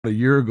A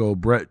year ago,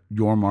 Brett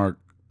Yormark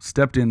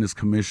stepped in as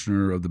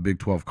commissioner of the Big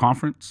 12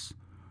 Conference,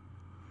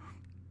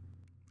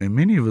 and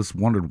many of us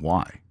wondered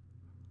why.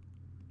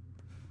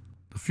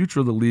 The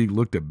future of the league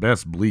looked at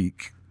best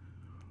bleak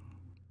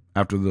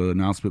after the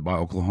announcement by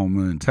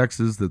Oklahoma and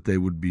Texas that they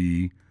would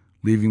be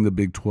leaving the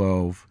Big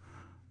 12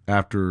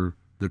 after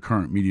the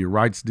current media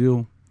rights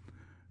deal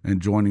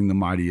and joining the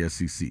mighty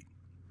SEC.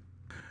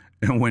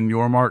 And when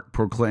Yormark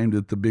proclaimed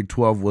that the Big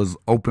 12 was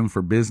open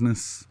for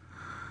business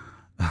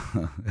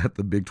at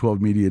the Big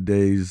 12 Media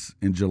Days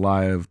in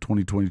July of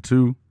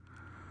 2022,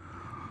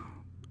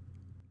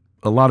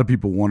 a lot of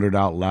people wondered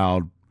out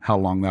loud how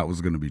long that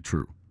was going to be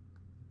true.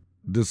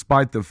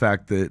 Despite the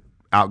fact that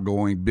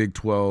outgoing Big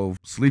 12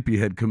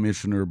 sleepyhead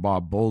commissioner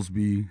Bob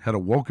Bowlsby had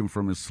awoken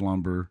from his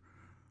slumber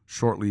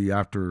shortly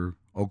after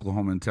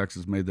Oklahoma and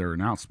Texas made their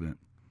announcement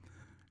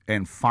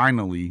and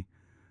finally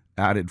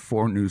added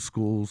 4 new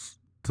schools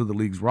to the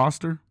league's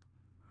roster,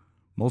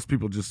 most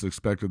people just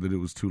expected that it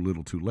was too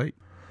little too late.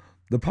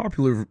 The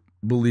popular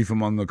belief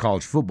among the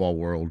college football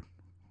world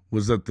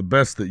was that the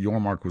best that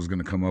Yormark was going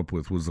to come up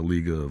with was a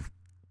league of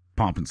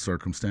pomp and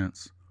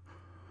circumstance.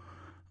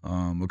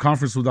 A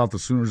conference without the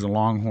Sooners and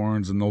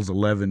Longhorns and those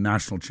 11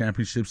 national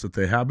championships that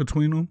they have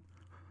between them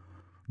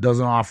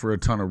doesn't offer a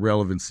ton of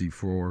relevancy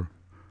for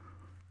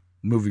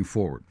moving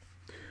forward.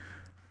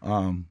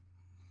 You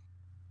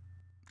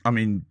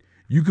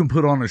can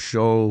put on a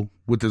show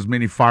with as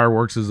many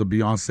fireworks as a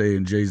Beyonce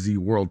and Jay-Z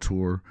world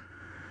tour.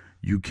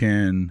 You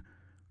can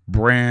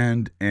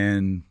brand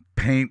and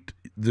paint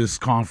this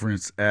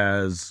conference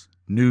as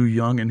new,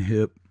 young, and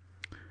hip.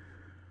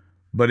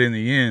 But in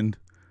the end,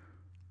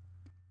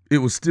 it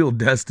was still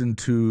destined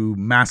to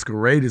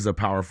masquerade as a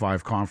Power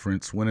 5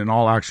 conference when in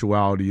all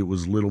actuality it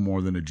was little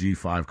more than a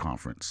G5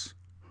 conference.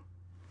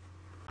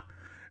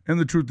 And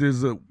the truth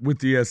is that with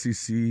the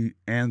SEC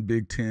and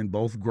Big Ten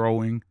both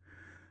growing,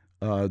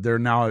 they're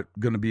now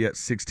going to be at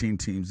 16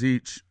 teams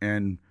each,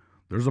 and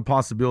there's a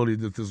possibility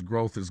that this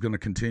growth is going to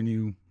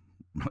continue.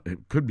 It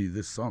could be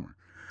this summer.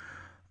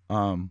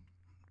 The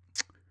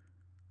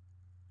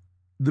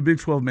Big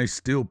 12 may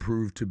still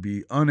prove to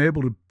be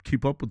unable to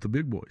keep up with the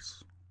big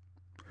boys.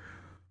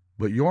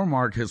 But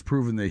Yormark has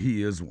proven that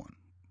he is one.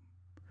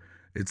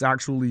 It's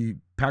actually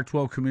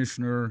Pac-12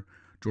 Commissioner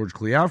George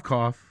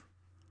Kliavkoff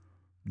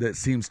that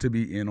seems to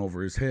be in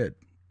over his head.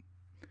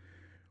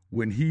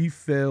 When he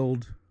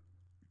failed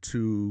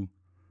to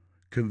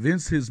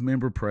convince his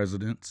member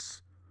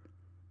presidents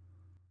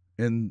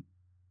in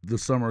the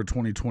summer of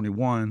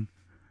 2021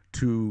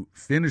 to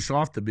finish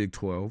off the Big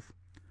 12,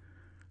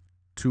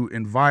 to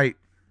invite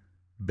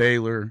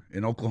Baylor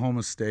and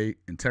Oklahoma State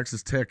and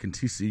Texas Tech and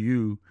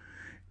TCU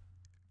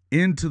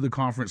into the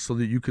conference so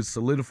that you could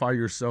solidify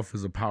yourself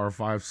as a Power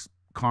 5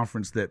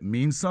 conference that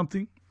means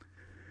something,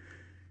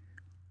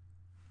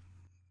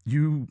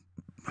 you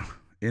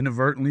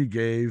inadvertently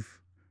gave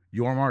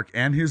Yormark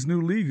and his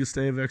new league a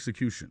stay of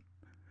execution.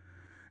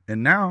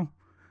 And now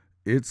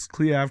it's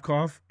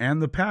Kliavkoff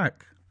and the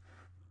PAC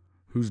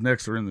whose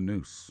necks are in the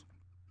noose.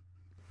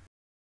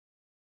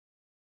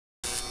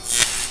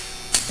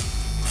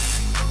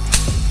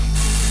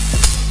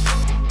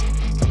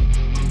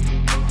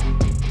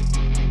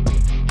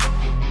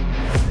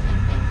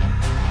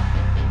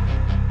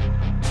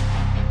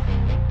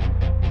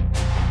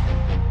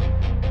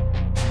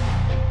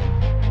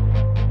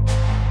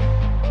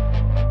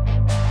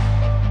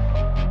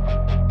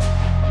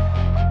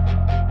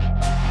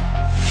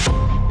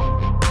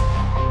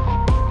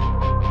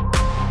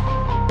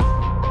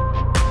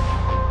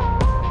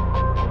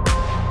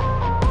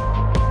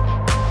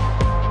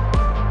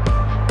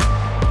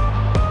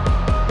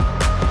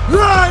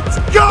 Let's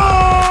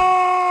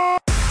go!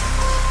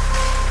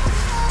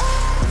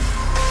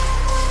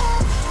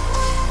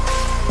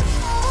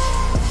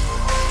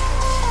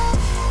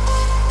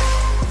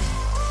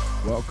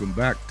 Welcome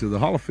back to the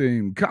Hall of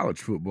Fame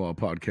College Football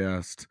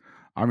Podcast.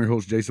 I'm your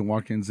host, Jason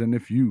Watkins, and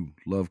if you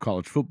love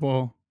college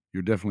football,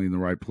 you're definitely in the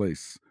right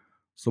place.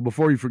 So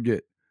before you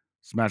forget,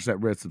 smash that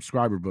red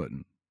subscriber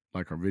button,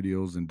 like our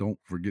videos, and don't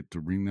forget to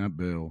ring that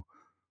bell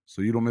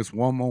so you don't miss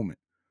one moment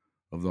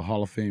of the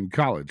Hall of Fame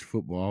College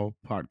Football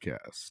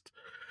Podcast.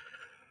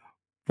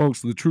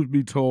 Folks, the truth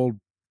be told,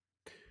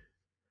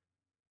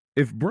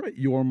 if Brett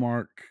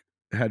Yormark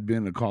had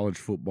been a college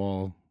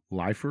football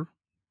lifer,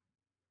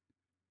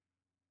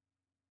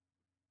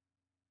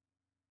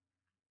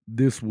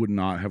 this would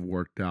not have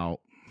worked out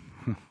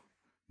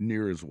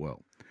near as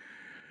well.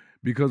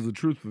 Because the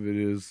truth of it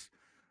is,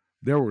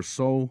 there were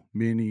so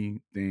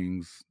many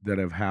things that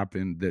have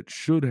happened that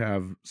should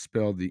have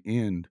spelled the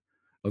end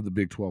of the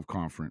Big 12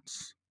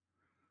 Conference,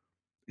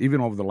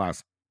 even over the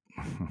last,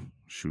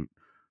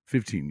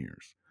 15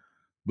 years.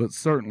 But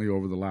certainly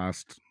over the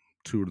last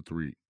 2 to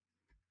 3,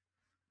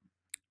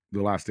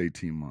 the last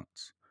 18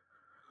 months.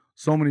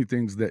 So many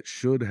things that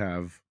should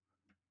have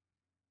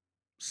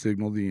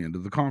signaled the end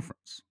of the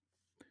conference.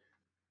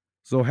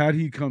 So had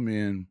he come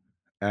in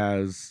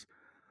as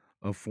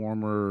a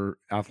former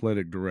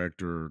athletic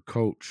director,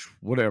 coach,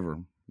 whatever,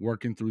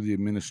 working through the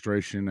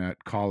administration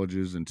at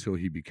colleges until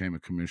he became a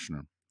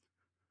commissioner,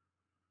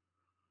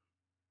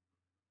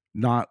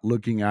 not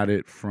looking at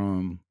it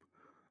from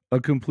a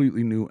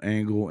completely new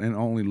angle and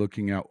only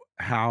looking at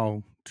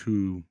how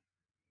to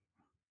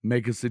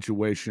make a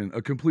situation,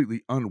 a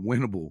completely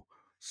unwinnable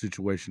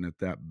situation at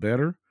that,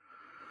 better.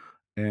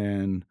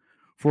 And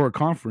for a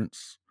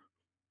conference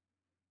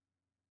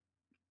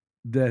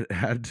that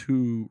had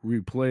to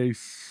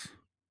replace,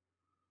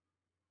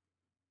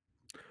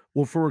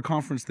 well, for a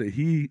conference that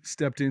he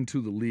stepped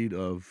into the lead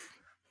of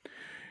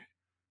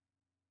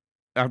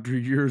after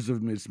years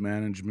of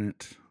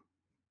mismanagement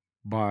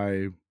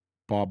by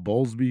Bob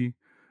Bowlsby,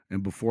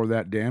 and before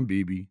that, Dan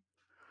Beebe.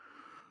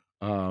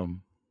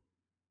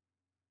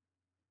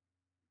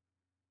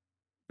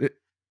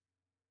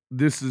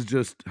 This is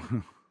just,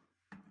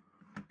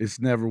 it's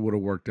never would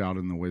have worked out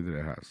in the way that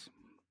it has.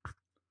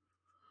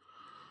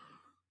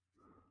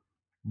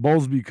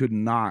 Bowlsby could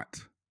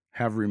not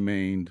have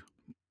remained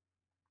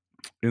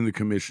in the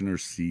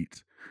commissioner's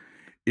seat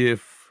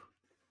if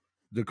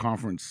the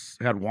conference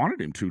had wanted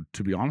him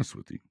to be honest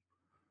with you.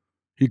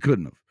 He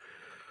couldn't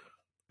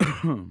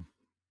have.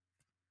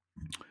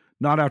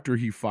 Not after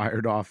he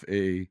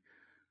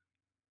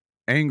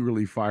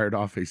angrily fired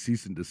off a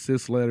cease and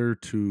desist letter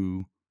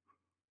to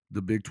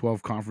the Big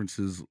 12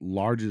 Conference's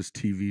largest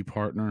TV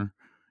partner,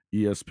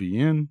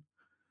 ESPN,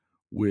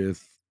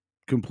 with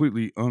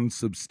completely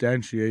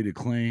unsubstantiated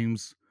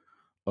claims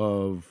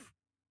of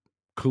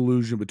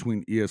collusion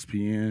between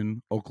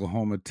ESPN,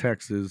 Oklahoma,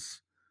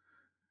 Texas,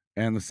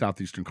 and the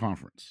Southeastern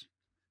Conference.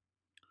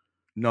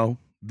 No,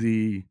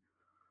 the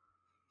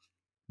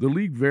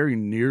league very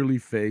nearly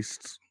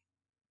faced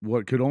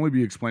what could only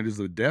be explained as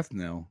the death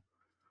knell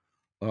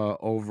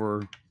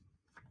over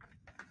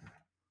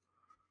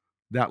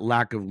that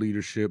lack of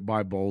leadership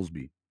by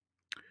Bowlsby,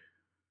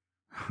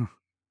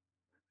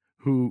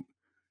 who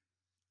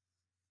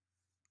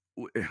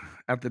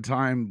at the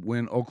time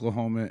when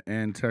Oklahoma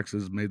and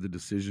Texas made the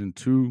decision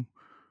to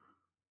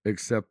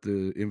accept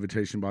the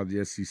invitation by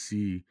the SEC,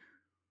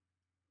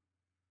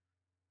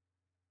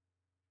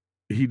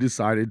 he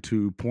decided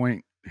to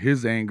point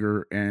his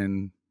anger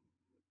and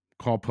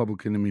call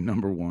public enemy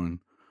number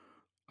one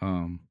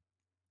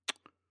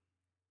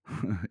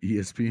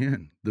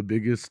ESPN, the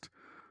biggest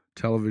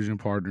television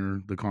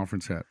partner the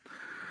conference had.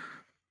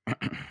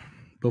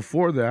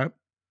 Before that,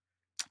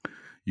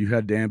 you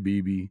had Dan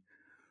Beebe,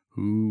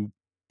 who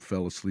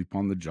fell asleep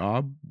on the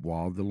job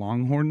while the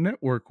Longhorn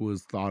Network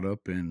was thought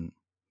up and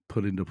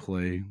put into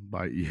play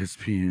by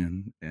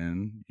ESPN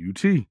and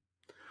UT.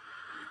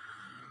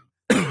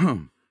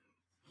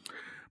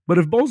 But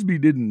if Bowlsby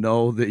didn't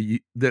know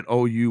that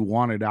OU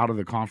wanted out of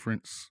the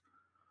conference,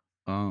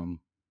 then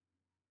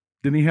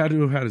he had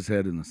to have had his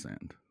head in the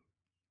sand,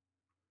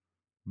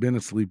 been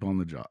asleep on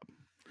the job.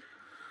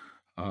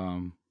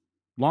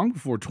 Long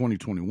before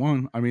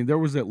 2021, I mean, there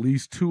was at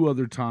least two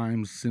other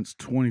times since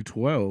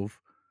 2012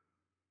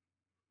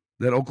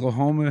 that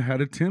Oklahoma had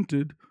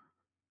attempted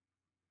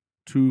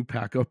to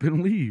pack up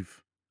and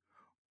leave,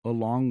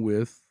 along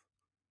with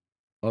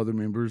other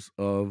members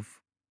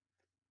of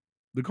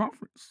the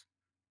conference.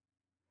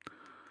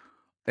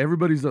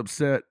 Everybody's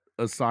upset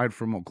aside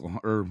from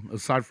Oklahoma, or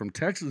aside from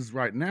Texas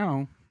right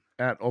now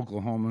at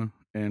Oklahoma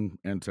and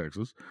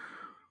Texas.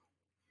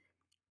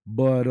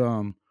 But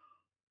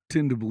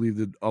tend to believe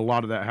that a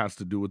lot of that has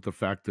to do with the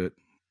fact that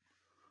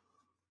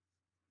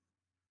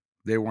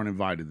they weren't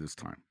invited this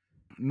time.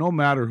 No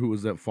matter who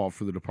was at fault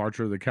for the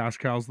departure of the cash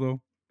cows,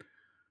 though,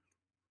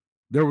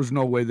 there was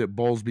no way that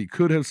Bowlsby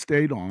could have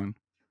stayed on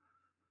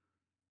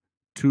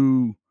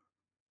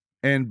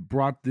and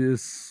brought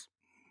this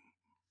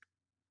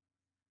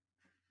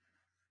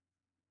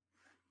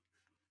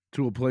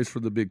to a place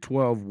for the Big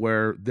 12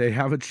 where they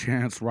have a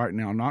chance right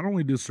now not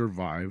only to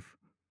survive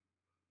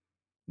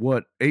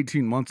what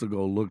 18 months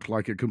ago looked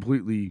like a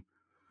completely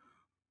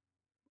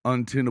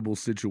untenable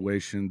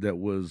situation that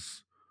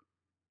was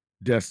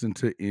destined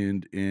to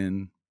end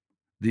in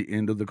the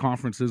end of the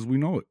conference as we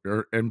know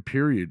it, and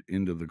period,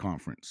 end of the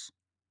conference.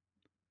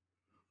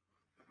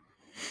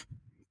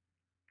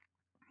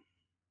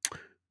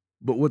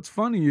 But what's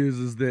funny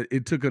is that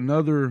it took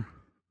another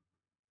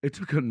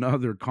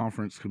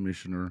conference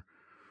commissioner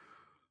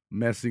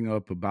messing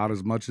up about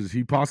as much as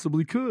he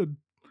possibly could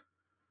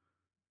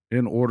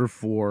in order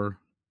for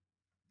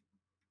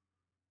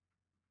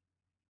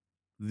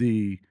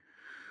the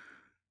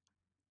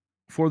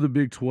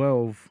Big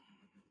 12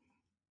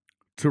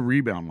 to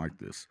rebound like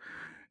this.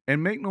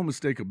 And make no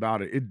mistake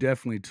about it, it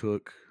definitely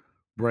took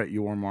Brett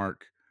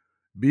Yormark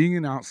being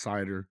an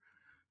outsider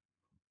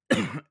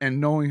and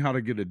knowing how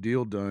to get a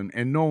deal done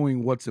and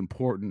knowing what's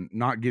important,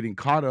 not getting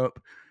caught up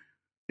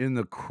in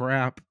the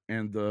crap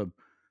and the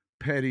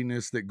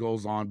pettiness that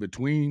goes on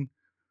between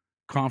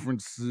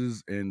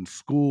conferences and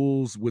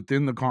schools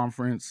within the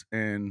conference,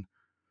 and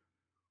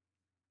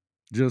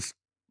just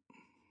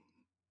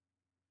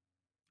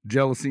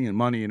jealousy and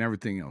money and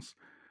everything else.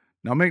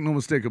 Now, make no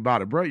mistake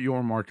about it, Brett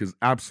Yormark is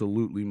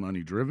absolutely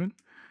money driven.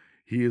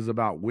 He is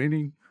about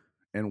winning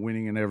and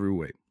winning in every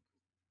way.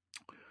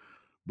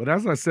 But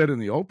as I said in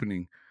the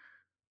opening,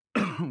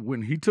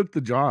 when he took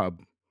the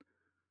job,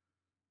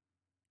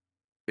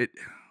 it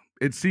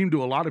it seemed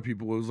to a lot of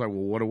people, it was like, well,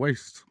 what a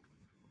waste.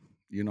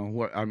 You know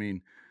what? I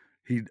mean,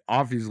 he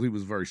obviously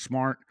was very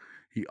smart.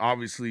 He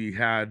obviously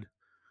had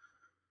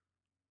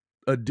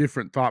a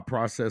different thought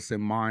process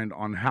in mind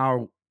on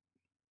how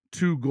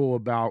to go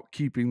about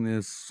keeping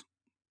this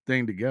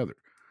thing together.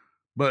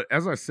 But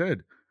as I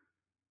said,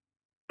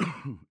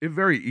 it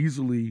very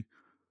easily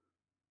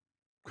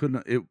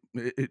couldn't,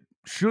 it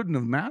shouldn't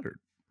have mattered,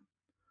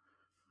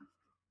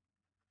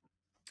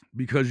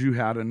 because you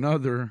had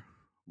another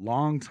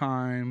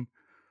longtime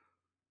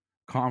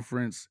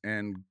conference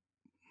and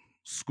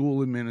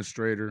school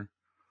administrator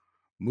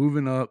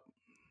moving up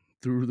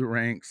through the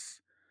ranks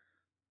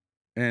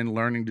and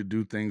learning to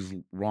do things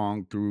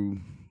wrong through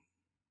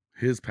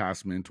his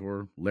past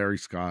mentor, Larry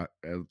Scott,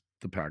 at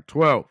the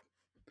Pac-12.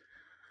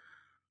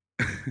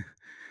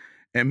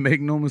 And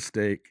make no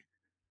mistake,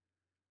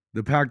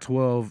 the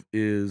Pac-12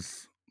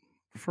 is,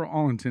 for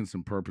all intents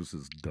and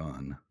purposes,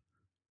 done.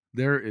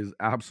 There is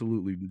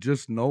absolutely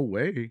just no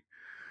way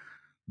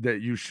that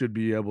you should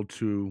be able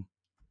to.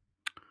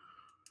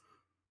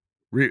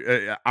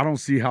 I don't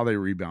see how they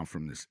rebound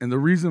from this. And the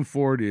reason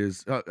for it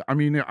is, I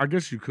mean, I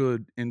guess you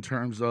could, in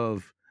terms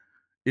of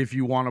if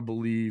you want to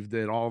believe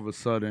that all of a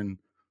sudden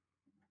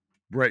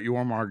Brett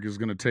Yormark is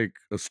going to take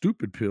a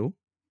stupid pill.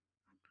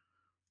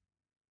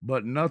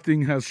 But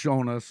nothing has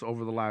shown us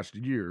over the last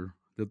year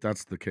that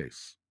that's the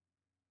case.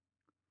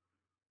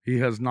 He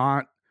has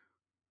not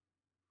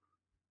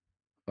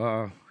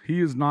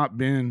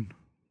been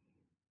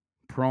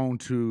prone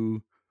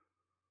to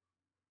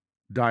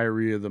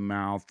diarrhea of the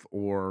mouth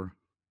or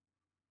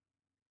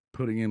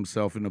putting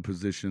himself in a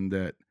position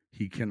that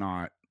he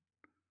cannot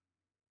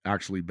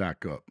actually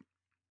back up.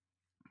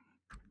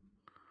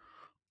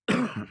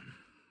 The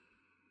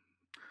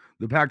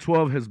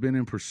Pac-12 has been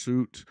in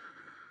pursuit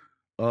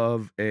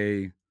of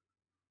a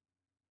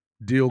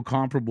deal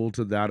comparable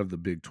to that of the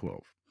Big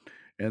 12.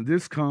 And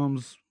this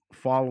comes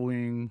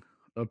following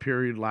a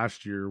period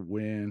last year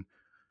when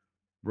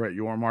Brett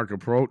Yormark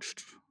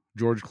approached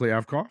George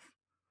Kliavkoff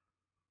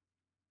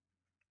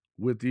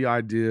with the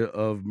idea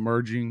of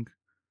merging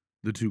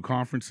the two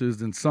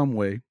conferences in some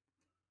way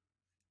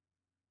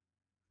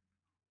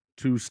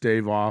to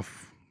stave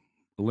off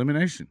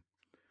elimination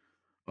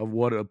of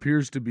what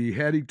appears to be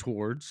heading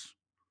towards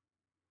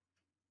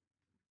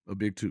a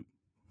Big Two.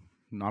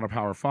 Not a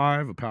Power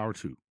Five, a Power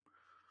Two.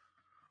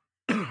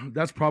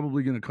 That's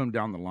probably going to come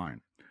down the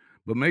line.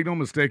 But make no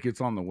mistake,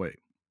 it's on the way.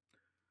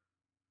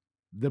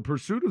 The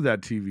pursuit of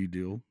that TV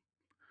deal,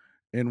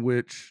 in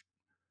which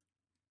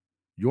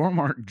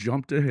Yormark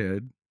jumped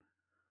ahead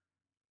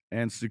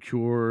and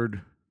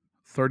secured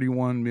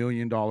 $31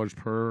 million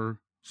per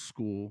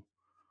school,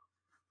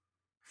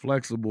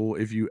 flexible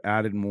if you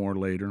added more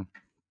later.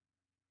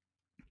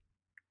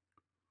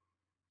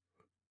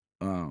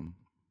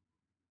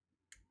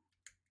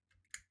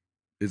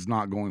 Is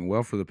not going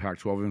well for the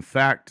Pac-12. In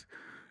fact,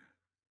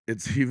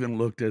 it's even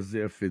looked as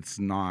if it's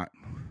not.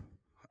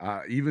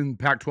 Even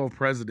Pac-12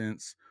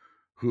 presidents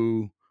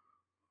who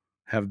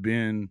have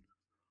been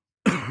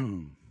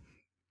bound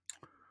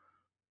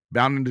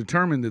and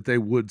determined that they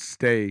would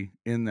stay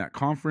in that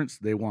conference.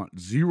 They want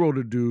zero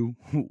to do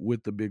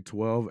with the Big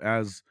 12,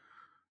 as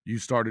you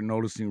started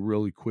noticing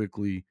really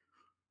quickly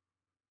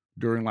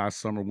during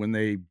last summer when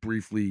they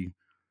briefly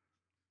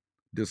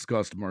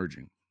discussed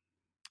merging.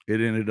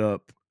 It ended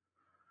up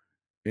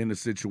in a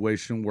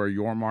situation where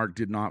Yormark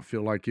did not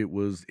feel like it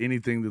was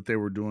anything that they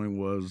were doing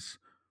was,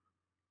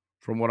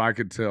 from what I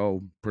could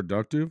tell,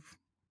 productive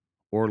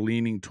or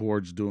leaning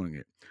towards doing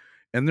it.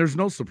 And there's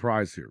no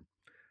surprise here,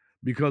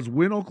 because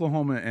when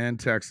Oklahoma and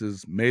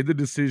Texas made the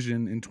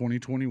decision in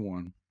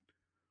 2021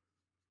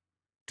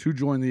 to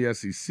join the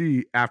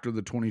SEC after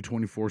the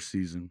 2024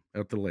 season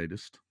at the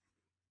latest,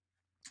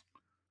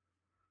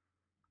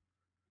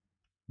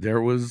 there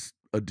was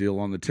a deal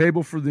on the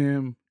table for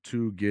them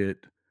to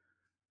get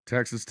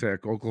Texas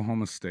Tech,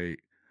 Oklahoma State,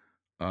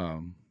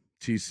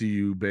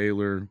 TCU,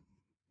 Baylor,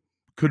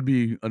 could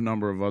be a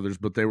number of others,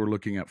 but they were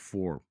looking at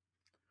 4.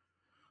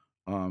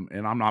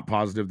 And I'm not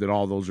positive that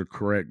all those are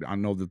correct. I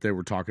know that they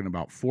were talking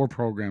about 4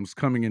 programs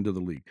coming into the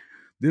league.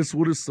 This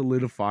would have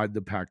solidified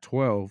the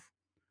Pac-12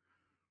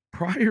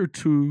 prior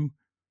to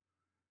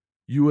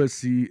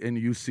USC and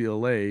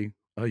UCLA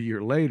a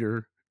year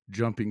later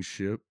jumping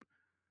ship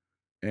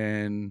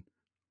and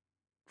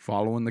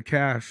following the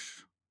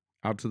cash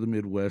out to the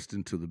Midwest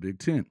and to the Big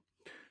Ten.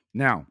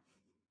 Now,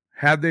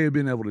 had they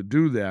been able to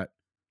do that,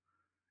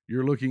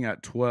 you're looking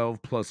at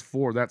 12 plus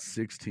 4, that's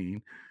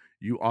 16.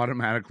 You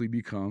automatically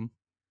become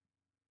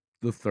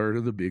the third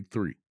of the Big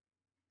Three.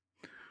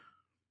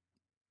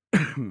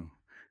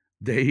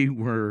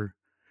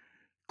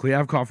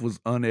 Kliavkoff was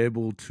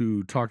unable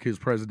to talk his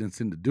presidents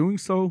into doing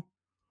so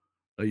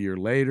a year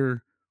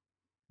later,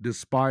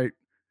 despite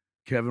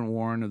Kevin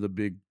Warren of the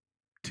Big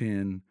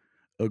Ten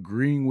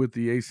agreeing with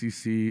the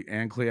ACC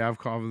and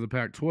Kliavkoff of the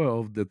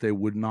Pac-12 that they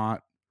would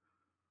not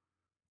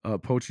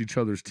poach each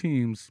other's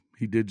teams.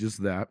 He did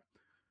just that,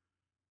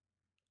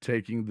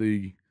 taking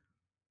the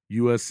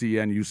USC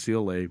and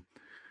UCLA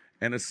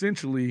and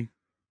essentially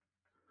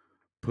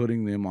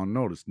putting them on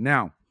notice.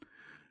 Now,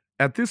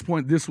 at this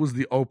point, this was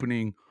the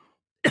opening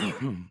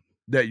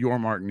that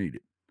Yormark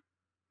needed.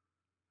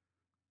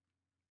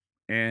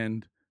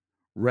 And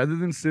rather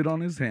than sit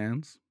on his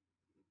hands,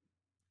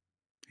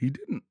 he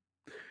didn't.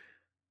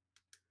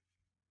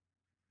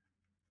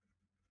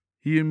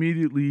 He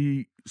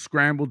immediately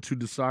scrambled to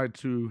decide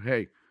to,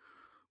 hey,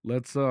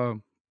 let's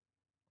go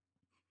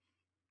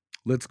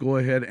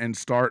ahead and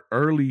start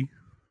early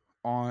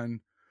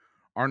on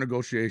our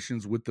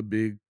negotiations with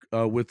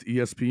with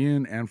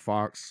ESPN and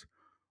Fox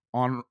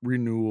on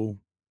renewal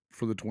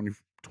for the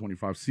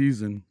 2025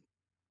 season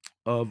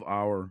of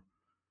our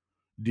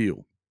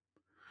deal.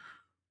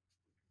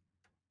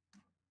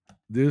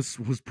 This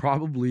was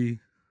probably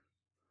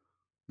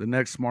the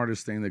next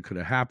smartest thing that could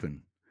have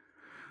happened.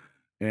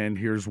 And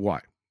here's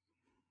why.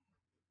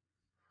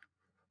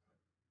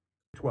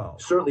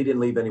 12 certainly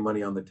didn't leave any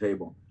money on the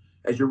table.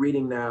 As you're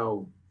reading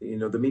now,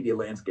 the media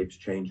landscape's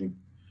changing.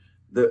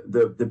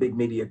 The big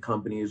media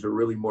companies are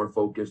really more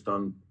focused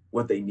on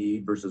what they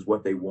need versus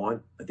what they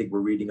want. I think we're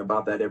reading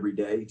about that every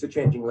day. It's a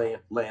changing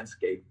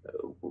landscape.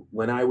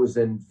 When I was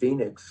in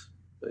Phoenix,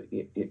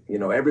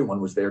 everyone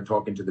was there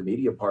talking to the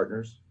media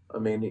partners. I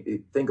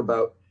mean, think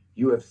about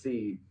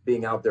UFC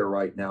being out there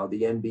right now,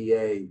 the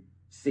NBA,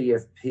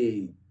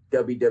 CFP,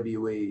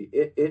 WWE.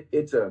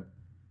 It's a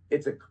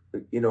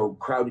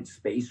crowded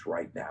space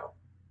right now.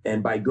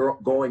 And by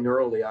going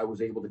early, I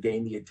was able to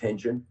gain the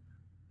attention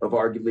of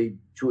arguably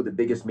two of the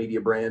biggest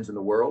media brands in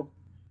the world.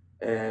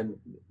 And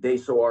they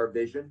saw our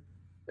vision.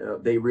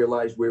 They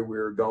realized where we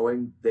were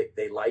going.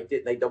 They liked it,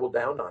 and they doubled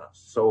down on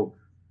us. So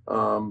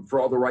for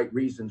all the right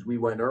reasons, we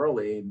went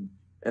early.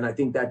 And I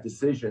think that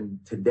decision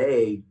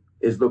today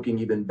is looking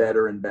even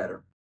better and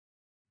better.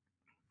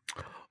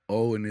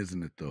 Oh, and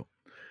isn't it, though?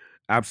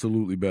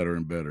 Absolutely better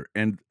and better.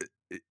 And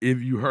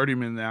if you heard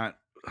him in that,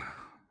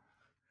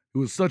 it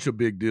was such a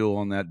big deal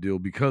on that deal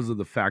because of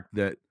the fact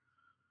that,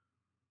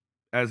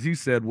 as he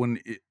said,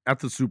 at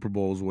the Super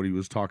Bowl is what he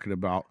was talking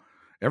about,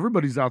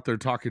 everybody's out there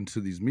talking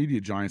to these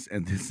media giants,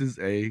 and this is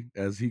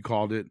as he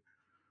called it,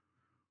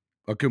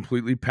 a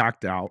completely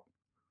packed out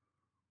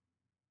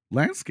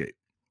landscape.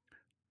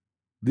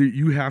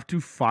 You have to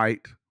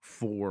fight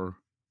for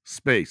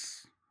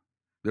space.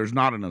 There's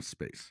not enough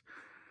space.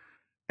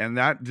 And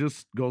that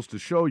just goes to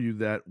show you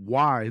that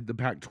why the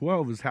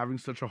Pac-12 is having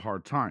such a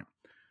hard time.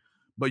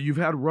 But you've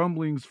had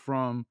rumblings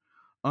from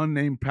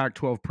unnamed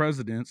Pac-12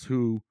 presidents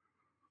who,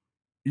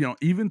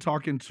 even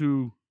talking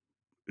to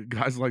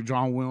guys like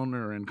John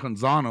Wilner and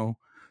Canzano,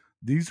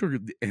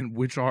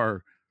 which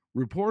are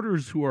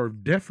reporters who are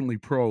definitely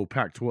pro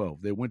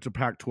Pac-12. They went to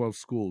Pac-12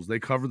 schools. They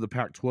cover the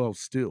Pac-12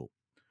 still.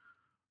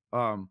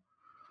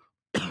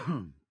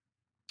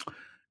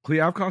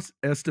 Kliavkoff's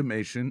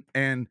estimation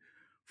and,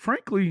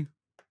 frankly,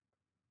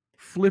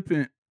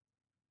 flippant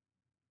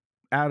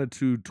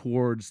attitude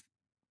towards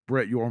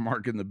Brett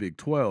Yormark in the Big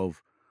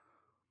 12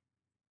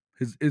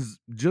 is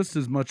just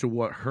as much of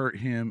what hurt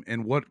him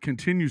and what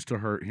continues to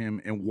hurt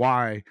him, and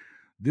why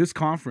this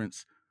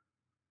conference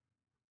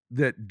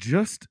that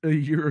just a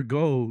year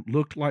ago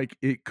looked like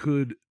it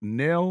could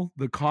nail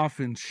the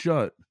coffin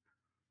shut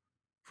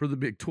for the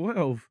Big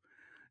 12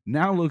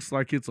 now looks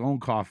like its own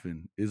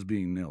coffin is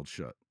being nailed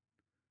shut.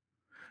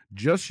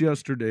 Just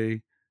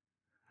yesterday,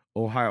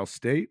 Ohio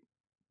State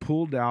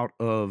pulled out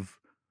of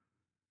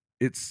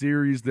its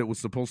series that was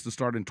supposed to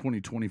start in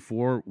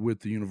 2024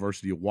 with the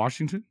University of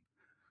Washington.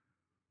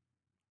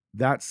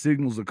 That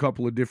signals a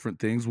couple of different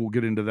things. We'll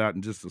get into that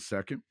in just a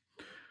second.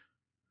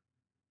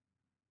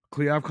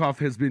 Kliavkoff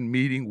has been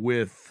meeting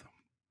with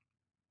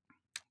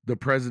the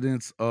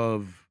presidents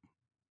of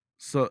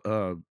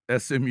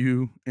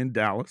SMU in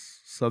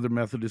Dallas, Southern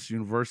Methodist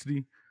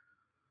University.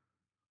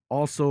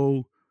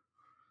 Also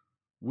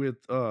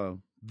with the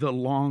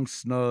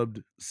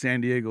long-snubbed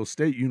San Diego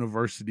State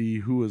University,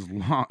 who is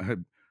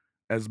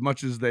as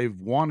much as they've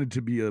wanted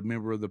to be a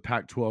member of the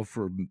Pac-12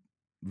 for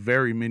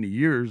very many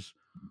years,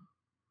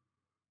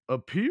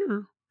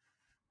 appear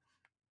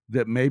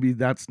that maybe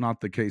that's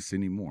not the case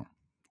anymore.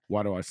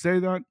 Why do I say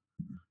that?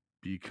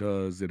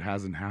 Because it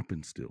hasn't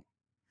happened still.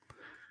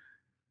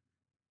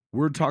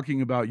 We're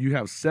talking about you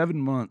have 7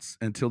 months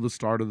until the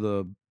start of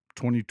the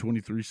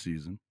 2023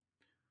 season,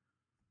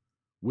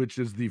 which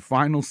is the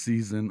final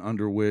season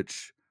under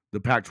which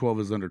the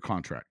Pac-12 is under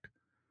contract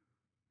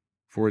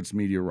for its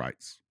media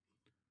rights.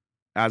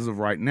 As of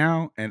right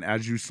now, and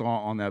as you saw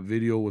on that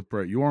video with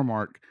Brett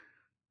Yormark,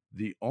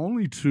 the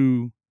only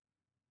two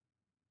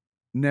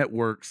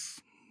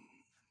networks,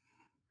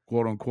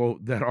 quote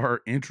unquote, that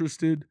are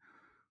interested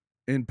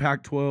in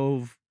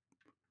Pac-12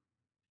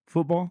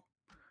 football,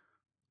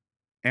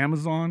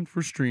 Amazon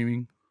for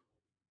streaming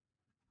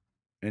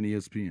and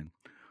ESPN.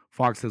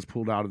 Fox has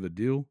pulled out of the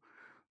deal.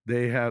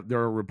 There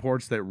are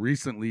reports that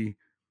recently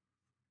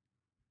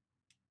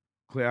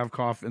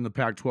Kliavkoff and the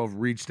Pac-12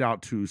 reached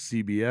out to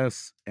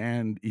CBS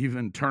and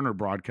even Turner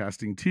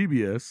Broadcasting,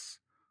 TBS,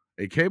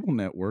 a cable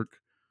network,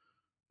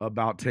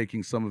 about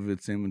taking some of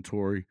its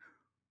inventory.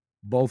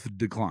 Both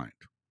declined.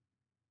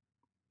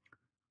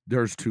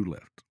 There's two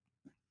left.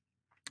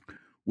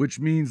 which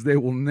means they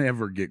will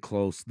never get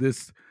close.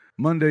 This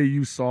Monday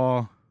you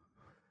saw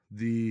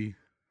and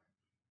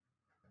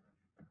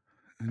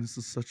this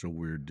is such a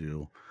weird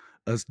deal,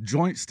 a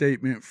joint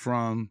statement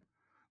from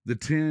the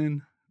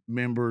 10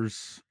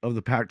 members of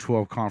the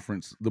Pac-12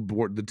 conference,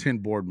 the 10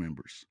 board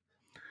members.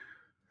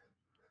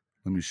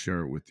 Let me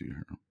share it with you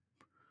here.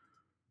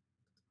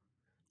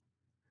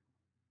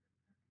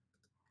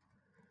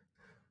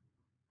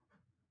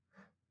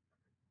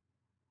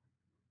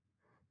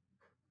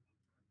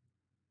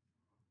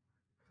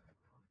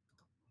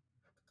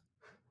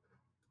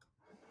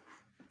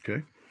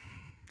 Okay.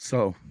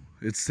 So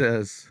it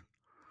says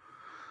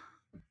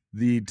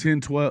the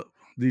 10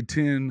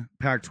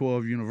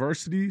 Pac-12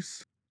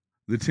 universities,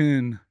 the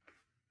 10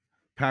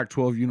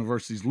 Pac-12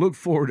 universities look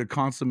forward to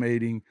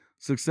consummating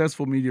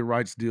successful media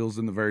rights deals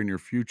in the very near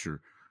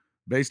future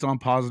based on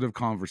positive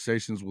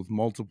conversations with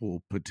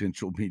multiple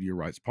potential media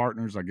rights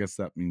partners. I guess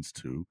that means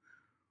 2.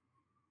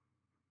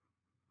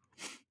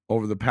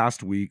 Over the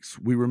past weeks,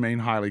 we remain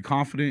highly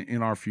confident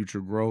in our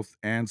future growth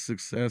and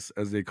success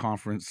as a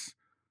conference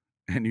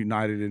and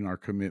united in our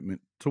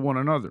commitment to one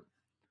another.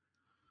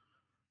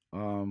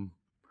 I'm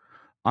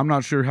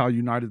not sure how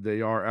united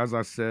they are. As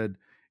I said,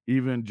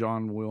 even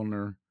John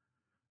Wilner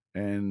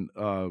and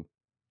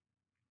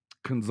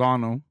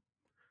Canzano,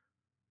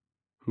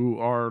 who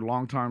are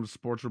longtime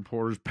sports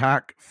reporters,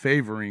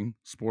 PAC-favoring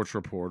sports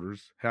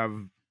reporters, have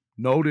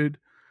noted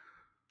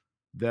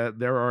that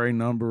there are a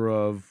number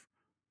of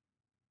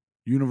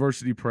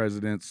university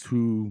presidents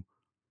who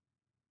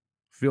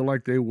feel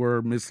like they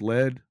were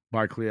misled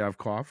by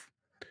Kliavkoff.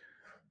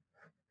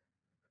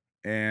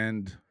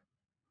 And,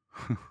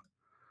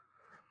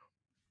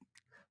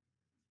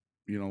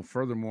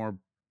 furthermore,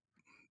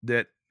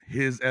 that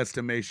his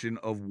estimation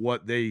of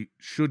what they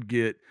should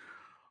get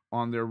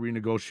on their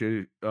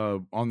negotiation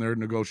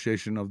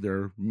of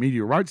their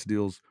media rights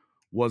deals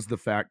was the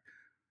fact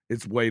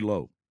it's way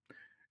low.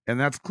 And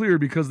that's clear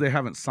because they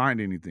haven't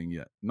signed anything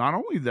yet. Not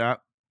only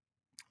that,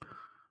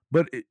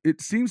 but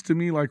it seems to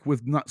me like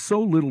with not so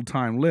little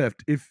time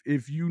left,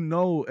 if you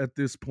know at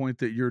this point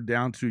that you're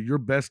down to your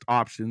best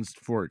options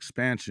for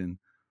expansion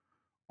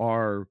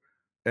are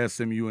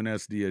SMU and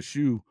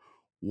SDSU,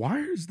 why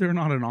is there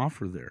not an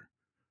offer there?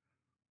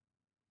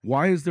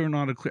 Why is there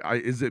not a clear?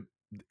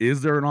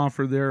 Is there an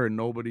offer there and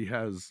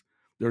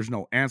there's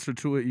no answer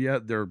to it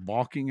yet? They're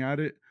balking at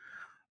it.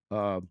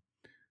 Are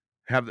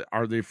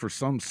they for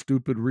some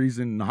stupid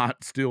reason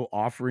not still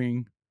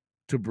offering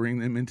to bring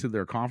them into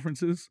their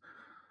conferences?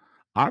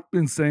 I've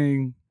been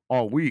saying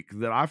all week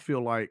that I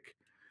feel like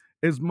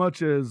as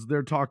much as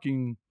they're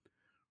talking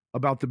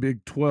about the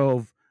Big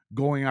 12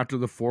 going after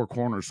the four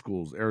corner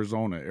schools,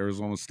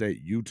 Arizona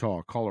State,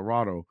 Utah,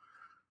 Colorado,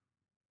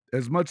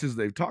 as much as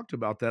they've talked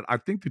about that, I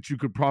think that you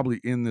could probably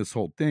end this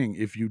whole thing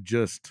if you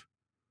just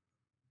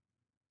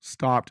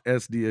stopped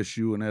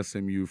SDSU and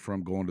SMU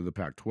from going to the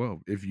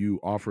Pac-12. If you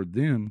offered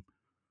them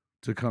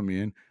to come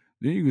in,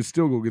 then you can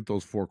still go get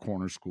those four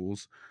corner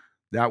schools.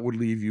 That would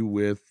leave you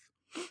with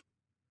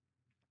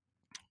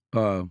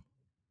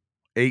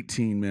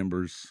 18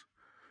 members.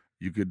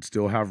 You could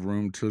still have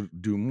room to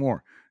do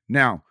more.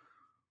 Now,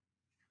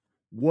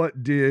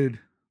 what does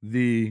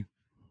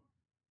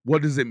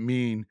it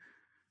mean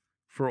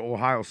for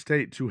Ohio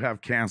State to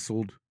have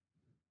canceled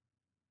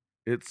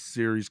its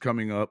series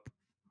coming up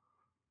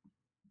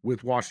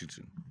with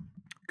Washington?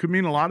 Could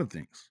mean a lot of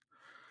things.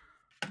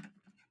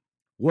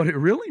 What it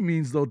really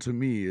means, though, to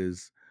me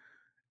is,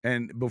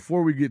 and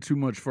before we get too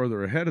much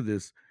further ahead of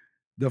this,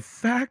 the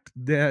fact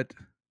that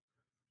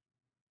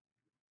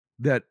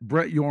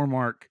Brett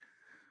Yormark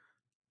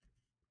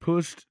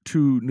pushed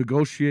to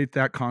negotiate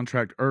that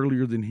contract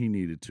earlier than he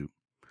needed to,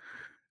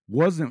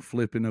 wasn't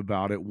flippant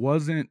about it,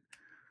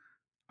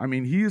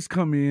 he has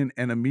come in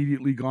and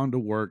immediately gone to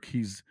work.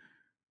 He's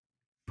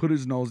put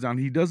his nose down.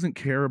 He doesn't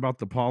care about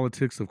the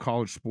politics of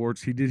college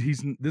sports.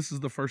 This is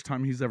the first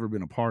time he's ever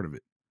been a part of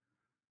it.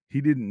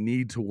 He didn't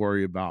need to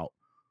worry about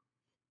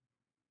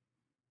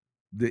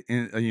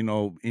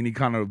any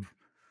kind of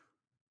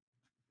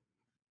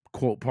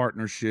quote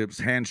partnerships,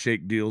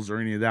 handshake deals, or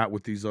any of that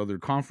with these other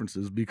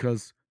conferences,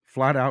 because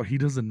flat out he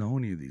doesn't know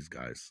any of these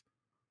guys.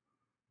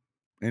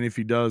 And if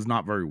he does,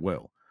 not very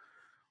well.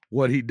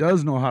 What he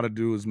does know how to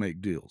do is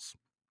make deals.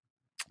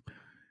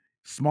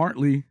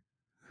 Smartly,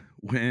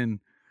 when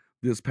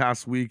this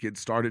past week it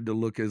started to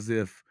look as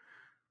if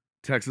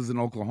Texas and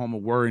Oklahoma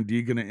were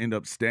indeed going to end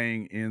up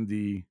staying in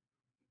the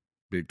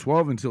Big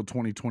 12 until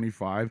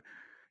 2025,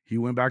 he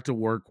went back to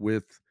work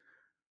with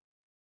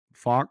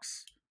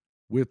Fox,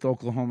 with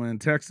Oklahoma and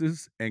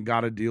Texas, and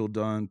got a deal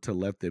done to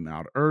let them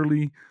out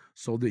early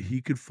so that he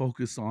could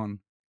focus on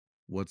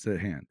what's at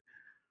hand.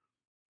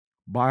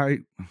 But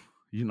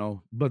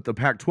the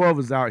Pac-12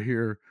 is out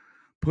here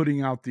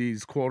putting out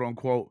these quote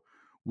unquote,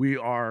 we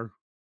are,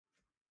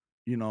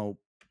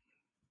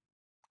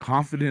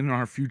 confident in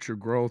our future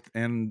growth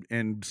and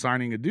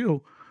signing a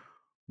deal.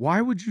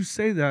 Why would you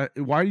say that?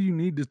 Why do you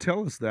need to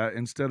tell us that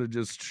instead of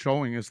just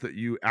showing us that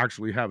you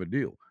actually have a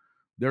deal?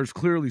 There's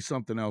clearly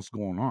something else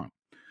going on.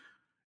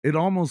 It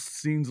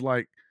almost seems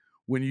like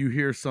when you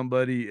hear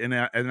somebody, an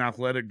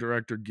athletic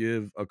director,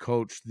 give a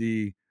coach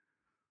the,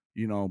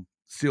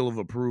 seal of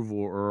approval,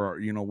 or,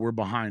 we're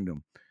behind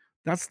him.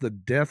 That's the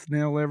death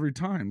knell every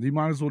time. You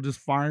might as well just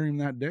fire him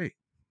that day,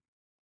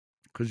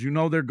 because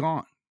they're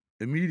gone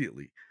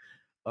immediately.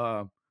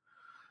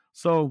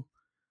 So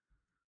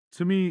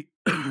to me,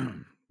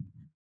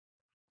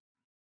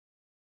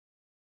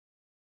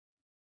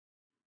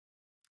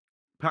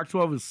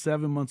 Pac-12 is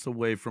 7 months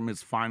away from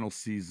its final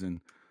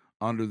season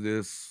under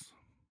this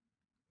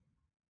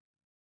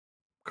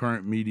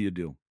current media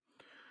deal.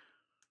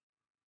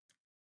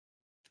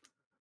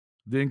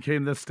 Then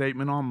came the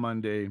statement on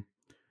Monday,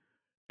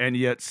 and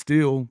yet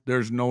still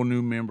there's no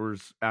new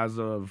members as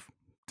of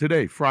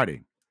today,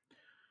 Friday.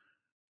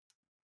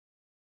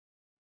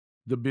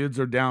 The bids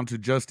are down to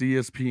just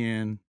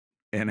ESPN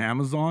and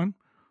Amazon,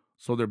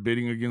 so they're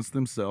bidding against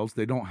themselves.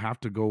 They don't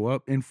have to go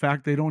up. In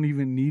fact, they don't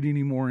even need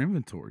any more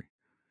inventory.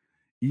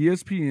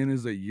 ESPN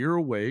is a year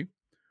away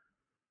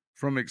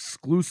from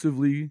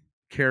exclusively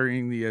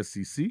carrying the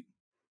SEC,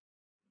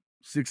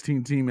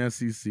 16-team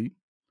SEC.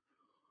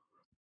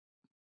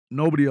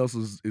 Nobody else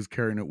is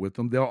carrying it with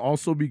them. They'll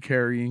also be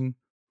carrying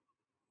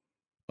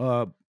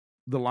the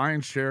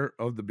lion's share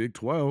of the Big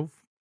 12.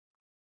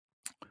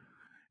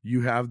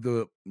 You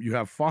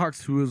have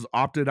Fox, who has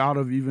opted out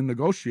of even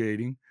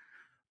negotiating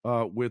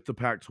with the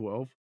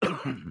Pac-12,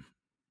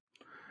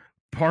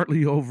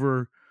 partly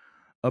over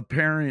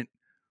apparent.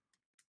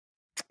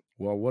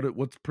 Well,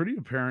 what's pretty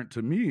apparent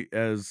to me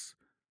as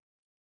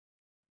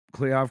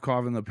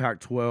Kliavkoff and the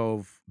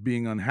Pac-12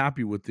 being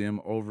unhappy with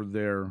them over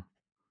their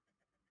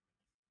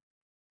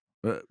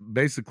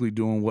basically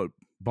doing what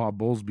Bob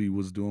Bowlsby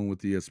was doing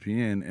with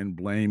ESPN and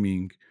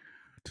blaming,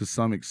 to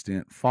some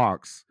extent,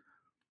 Fox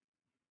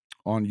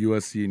on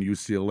USC and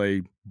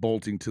UCLA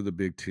bolting to the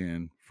Big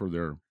Ten for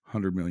their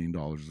 $100 million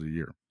a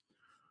year.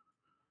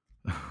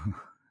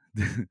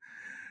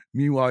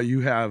 Meanwhile,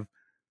 you have,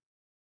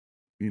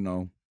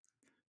 you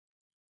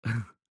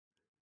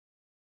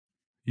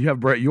have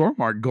Brett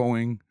Yormark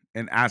going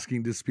and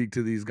asking to speak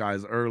to these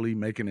guys early,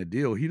 making a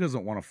deal. He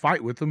doesn't want to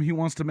fight with them. He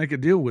wants to make a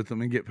deal with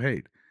them and get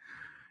paid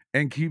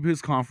and keep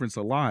his conference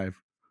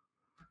alive.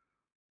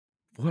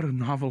 What a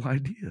novel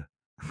idea.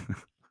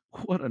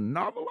 What a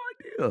novel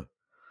idea.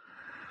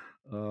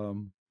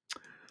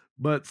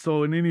 But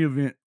so in any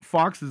event,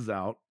 Fox is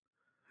out.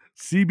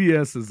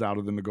 CBS is out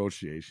of the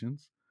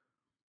negotiations.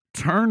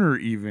 Turner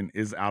even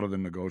is out of the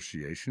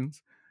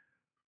negotiations.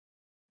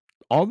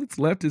 All that's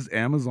left is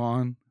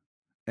Amazon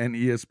and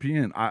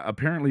ESPN.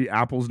 Apparently,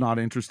 Apple's not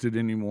interested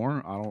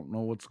anymore. I don't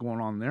know what's going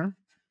on there.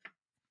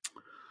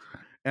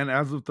 And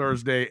as of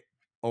Thursday,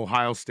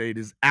 Ohio State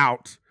is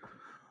out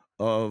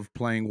of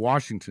playing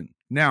Washington.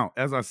 Now,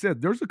 as I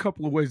said, there's a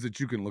couple of ways that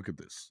you can look at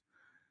this.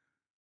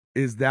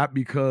 Is that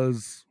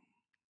because,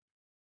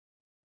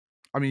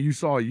 you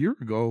saw a year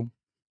ago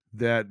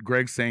that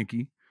Greg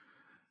Sankey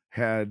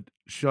had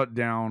shut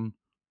down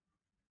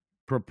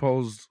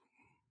proposed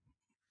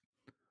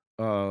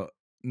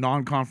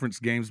non-conference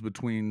games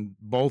between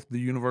both the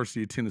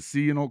University of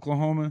Tennessee and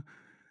Oklahoma,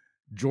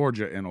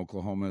 Georgia and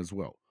Oklahoma as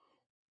well,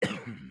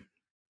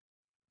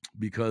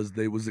 because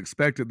they was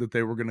expected that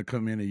they were going to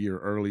come in a year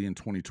early in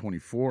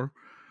 2024.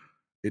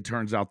 It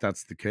turns out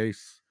that's the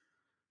case.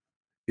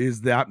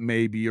 Is that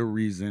maybe a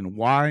reason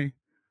why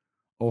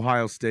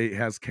Ohio State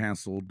has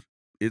canceled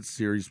its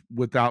series,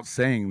 without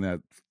saying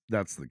that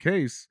that's the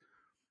case,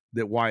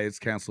 that why it's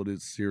canceled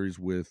its series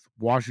with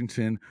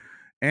Washington,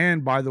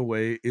 and by the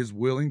way, is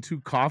willing to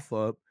cough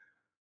up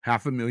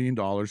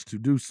 $500,000 to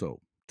do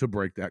so, to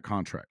break that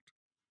contract.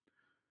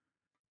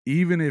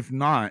 Even if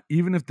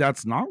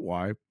that's not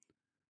why,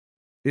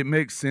 it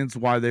makes sense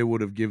why they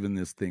would have given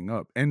this thing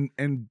up and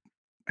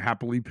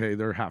happily pay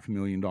their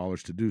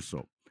 $500,000 to do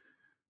so.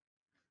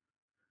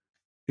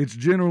 It's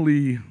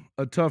generally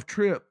a tough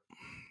trip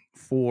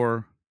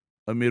for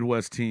a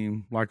Midwest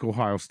team like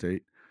Ohio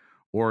State,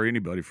 or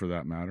anybody for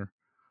that matter,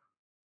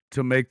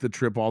 to make the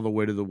trip all the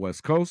way to the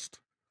West Coast.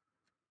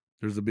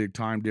 There's a big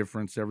time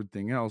difference,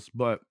 everything else.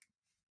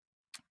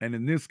 And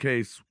in this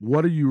case,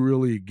 what are you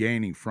really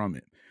gaining from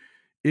it?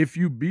 If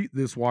you beat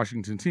this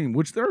Washington team,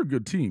 which they're a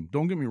good team,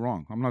 don't get me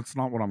wrong. That's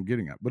not what I'm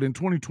getting at. But in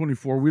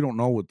 2024, we don't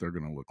know what they're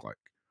going to look like.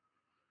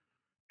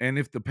 And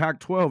if the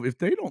Pac-12, if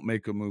they don't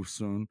make a move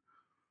soon,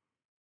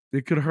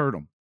 it could hurt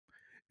them.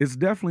 It's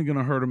definitely going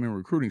to hurt them in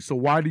recruiting. So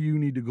why do you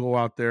need to go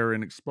out there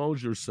and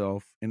expose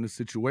yourself in a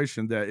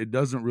situation that it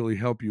doesn't really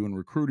help you in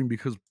recruiting?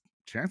 Because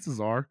chances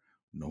are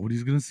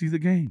nobody's going to see the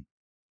game.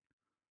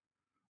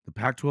 The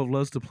Pac-12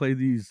 loves to play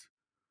these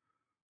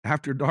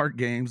after dark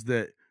games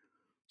that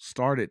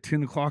start at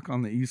 10 o'clock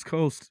on the East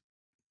Coast.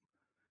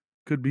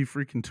 Could be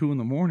freaking 2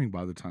 a.m.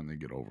 by the time they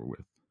get over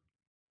with.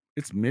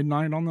 It's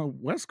midnight on the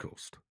West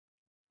Coast.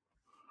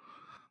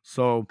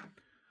 So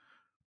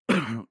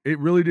it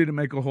really didn't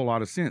make a whole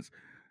lot of sense.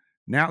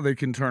 Now they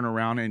can turn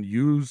around and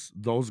use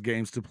those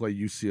games to play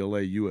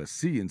UCLA,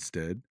 USC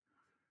instead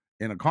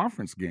in a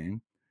conference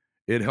game.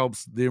 It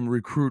helps them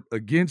recruit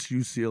against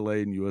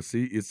UCLA and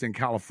USC. It's in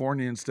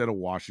California instead of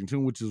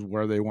Washington, which is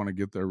where they want to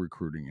get their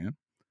recruiting in.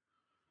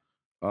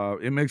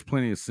 It makes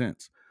plenty of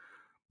sense.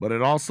 But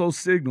it also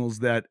signals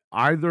that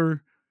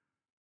either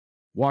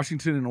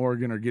Washington and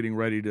Oregon are getting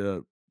ready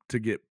to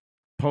get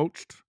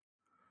poached,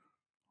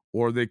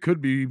 or they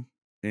could be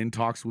in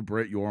talks with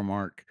Brett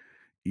Yormark.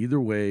 Either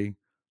way,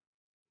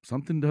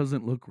 something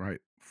doesn't look right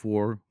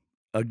for,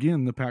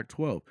 again, the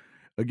Pac-12.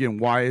 Again,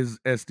 why is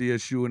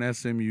SDSU and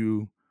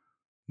SMU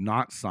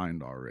not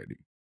signed already?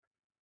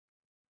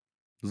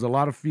 There's a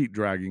lot of feet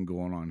dragging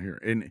going on here.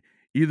 And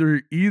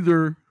either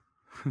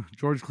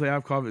George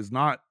Kliavkoff is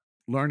not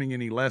learning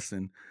any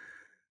lesson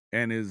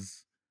and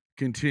is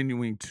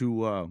continuing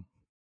to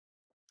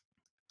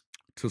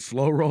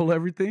slow roll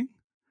everything,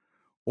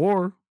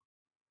 or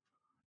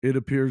it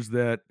appears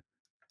that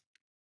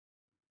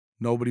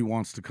nobody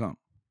wants to come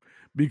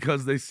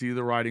because they see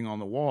the writing on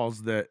the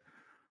walls that,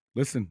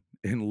 listen,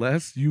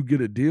 unless you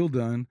get a deal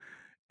done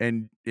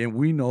and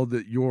we know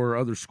that your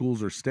other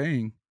schools are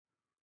staying,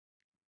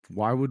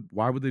 why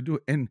would they do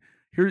it? And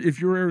here, if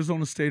you're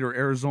Arizona State or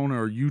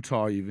Arizona or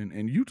Utah even,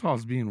 and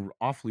Utah's being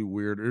awfully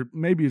weird, or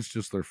maybe it's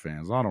just their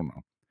fans, I don't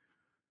know,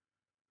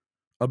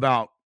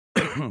 about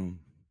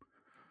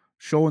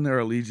showing their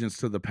allegiance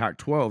to the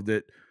Pac-12,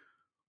 that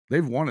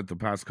they've won it the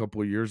past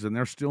couple of years, and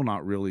they're still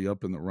not really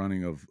up in the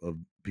running of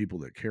people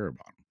that care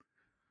about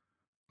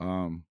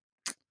them.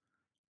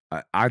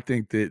 I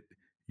think that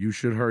you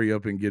should hurry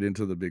up and get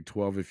into the Big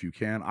 12 if you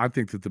can. I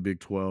think that the Big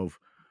 12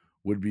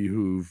 would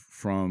behoove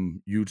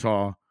from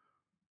Utah,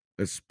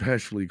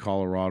 especially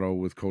Colorado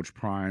with Coach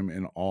Prime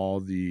and all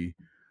the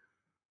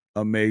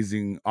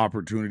amazing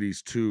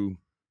opportunities to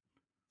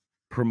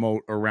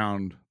promote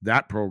around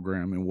that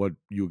program and what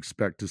you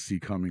expect to see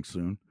coming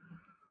soon.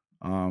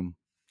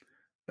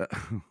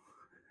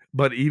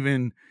 But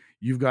even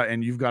you've got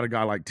a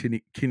guy like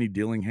Kenny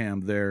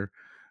Dillingham there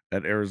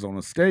at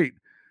Arizona State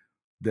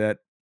that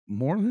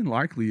more than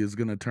likely is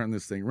going to turn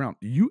this thing around.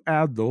 You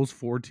add those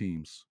 4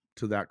 teams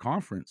to that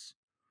conference,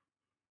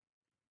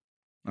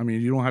 I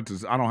mean, I don't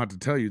have to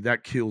tell you,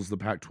 that kills the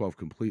Pac-12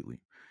 completely.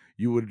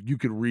 You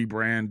could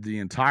rebrand the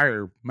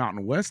entire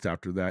Mountain West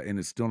after that, and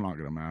it's still not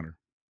going to matter.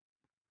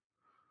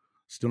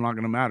 Still not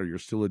going to matter. You're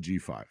still a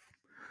G5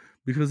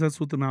 because that's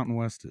what the Mountain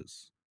West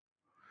is.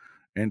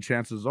 And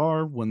chances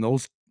are, when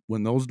those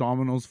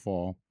dominoes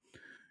fall,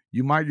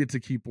 you might get to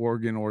keep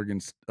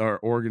Oregon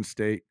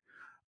State,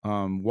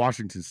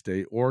 Washington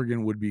State.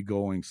 Oregon would be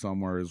going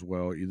somewhere as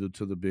well, either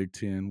to the Big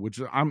Ten,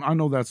 which I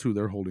know that's who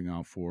they're holding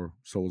out for.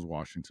 So is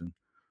Washington.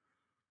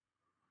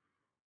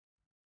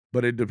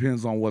 But it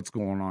depends on what's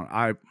going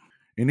on.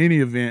 In any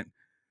event,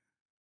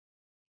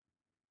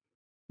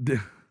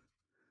 the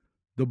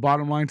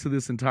bottom line to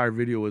this entire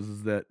video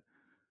is that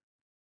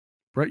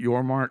Brett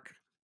Yormark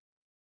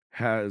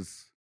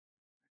has,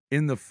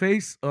 in the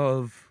face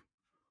of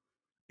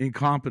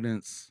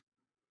incompetence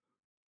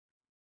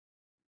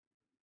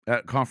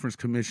at conference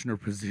commissioner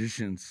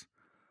positions,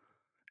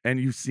 and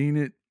you've seen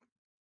it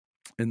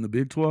in the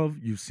Big 12,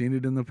 you've seen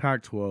it in the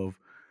Pac-12,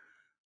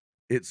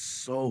 it's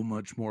so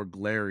much more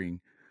glaring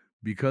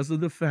because of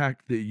the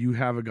fact that you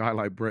have a guy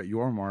like Brett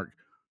Yormark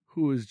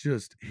who is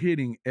just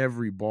hitting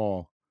every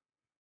ball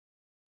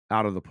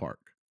out of the park.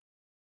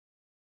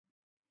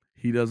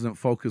 He doesn't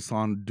focus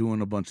on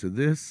doing a bunch of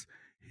this.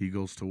 He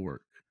goes to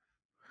work.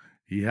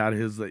 He had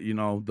his,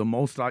 the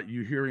most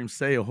you hear him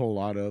say a whole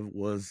lot of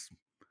was,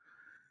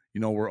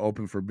 we're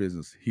open for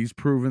business. He's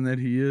proven that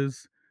he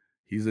is.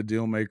 He's a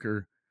deal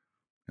maker.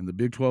 And the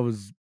Big 12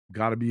 has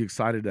got to be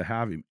excited to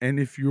have him. And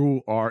if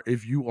you are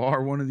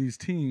one of these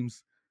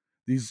teams,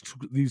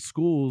 these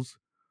schools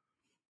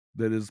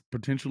that is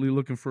potentially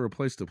looking for a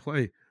place to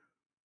play,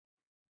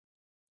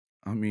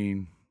 I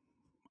mean,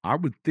 I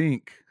would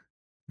think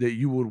that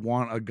you would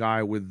want a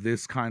guy with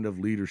this kind of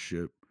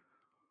leadership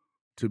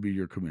to be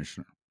your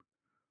commissioner.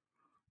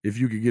 If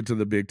you could get to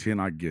the Big Ten,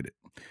 I get it.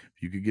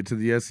 If you could get to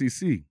the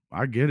SEC,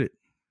 I get it.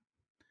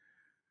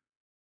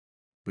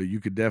 But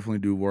you could definitely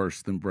do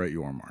worse than Brett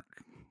Yormark.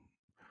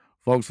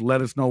 Folks,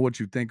 let us know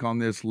what you think on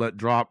this.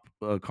 Drop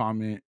a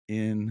comment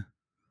in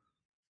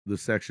the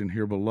section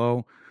here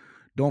below.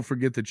 Don't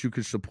forget that you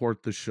can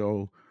support the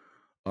show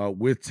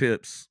with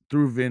tips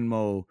through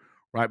Venmo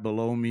right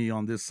below me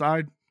on this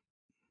side.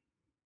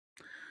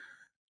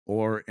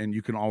 And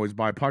you can always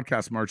buy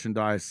podcast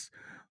merchandise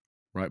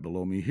right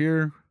below me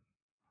here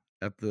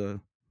at the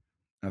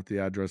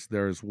address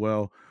there as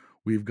well.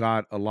 We've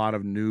got a lot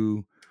of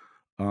new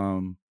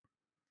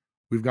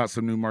we've got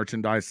some new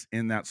merchandise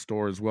in that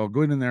store as well.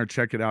 Go in there,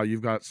 check it out.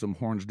 You've got some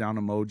horns down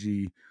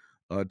emoji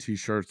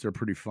t-shirts. They're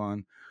pretty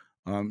fun.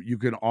 You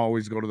can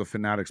always go to the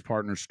Fanatics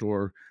Partner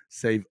Store,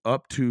 save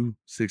up to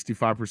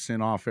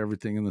 65% off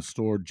everything in the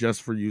store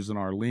just for using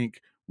our link.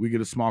 We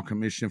get a small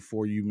commission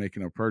for you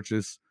making a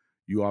purchase.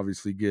 You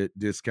obviously get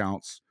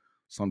discounts,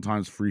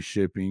 sometimes free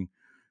shipping,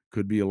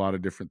 could be a lot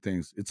of different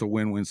things. It's a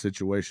win-win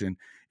situation.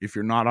 If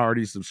you're not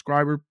already a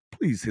subscriber,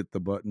 please hit the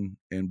button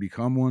and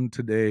become one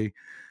today.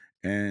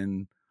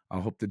 And I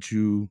hope that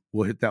you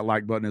will hit that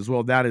like button as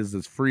well. That is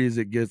as free as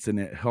it gets, and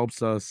it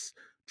helps us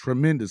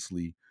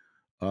tremendously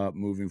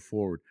moving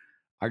forward.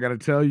 I got to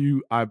tell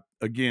you,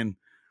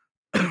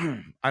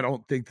 I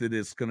don't think that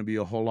it's going to be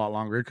a whole lot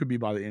longer. It could be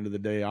by the end of the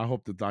day. I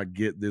hope that I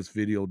get this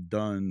video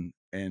done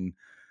and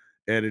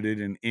edited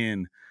and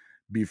in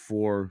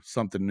before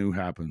something new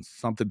happens.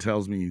 Something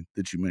tells me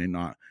that you may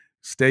not.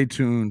 Stay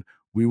tuned.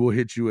 We will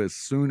hit you as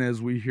soon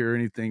as we hear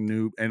anything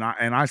new, and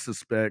I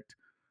suspect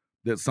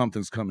that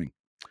something's coming.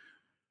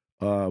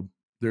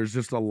 There's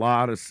just a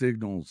lot of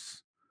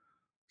signals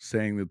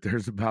saying that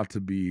there's about to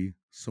be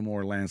some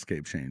more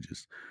landscape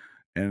changes.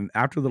 And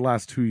after the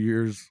last 2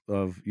 years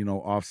of,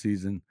 off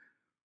season,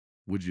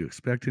 would you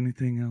expect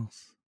anything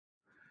else?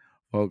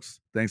 Folks,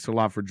 thanks a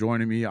lot for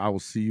joining me. I will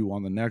see you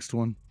on the next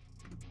one.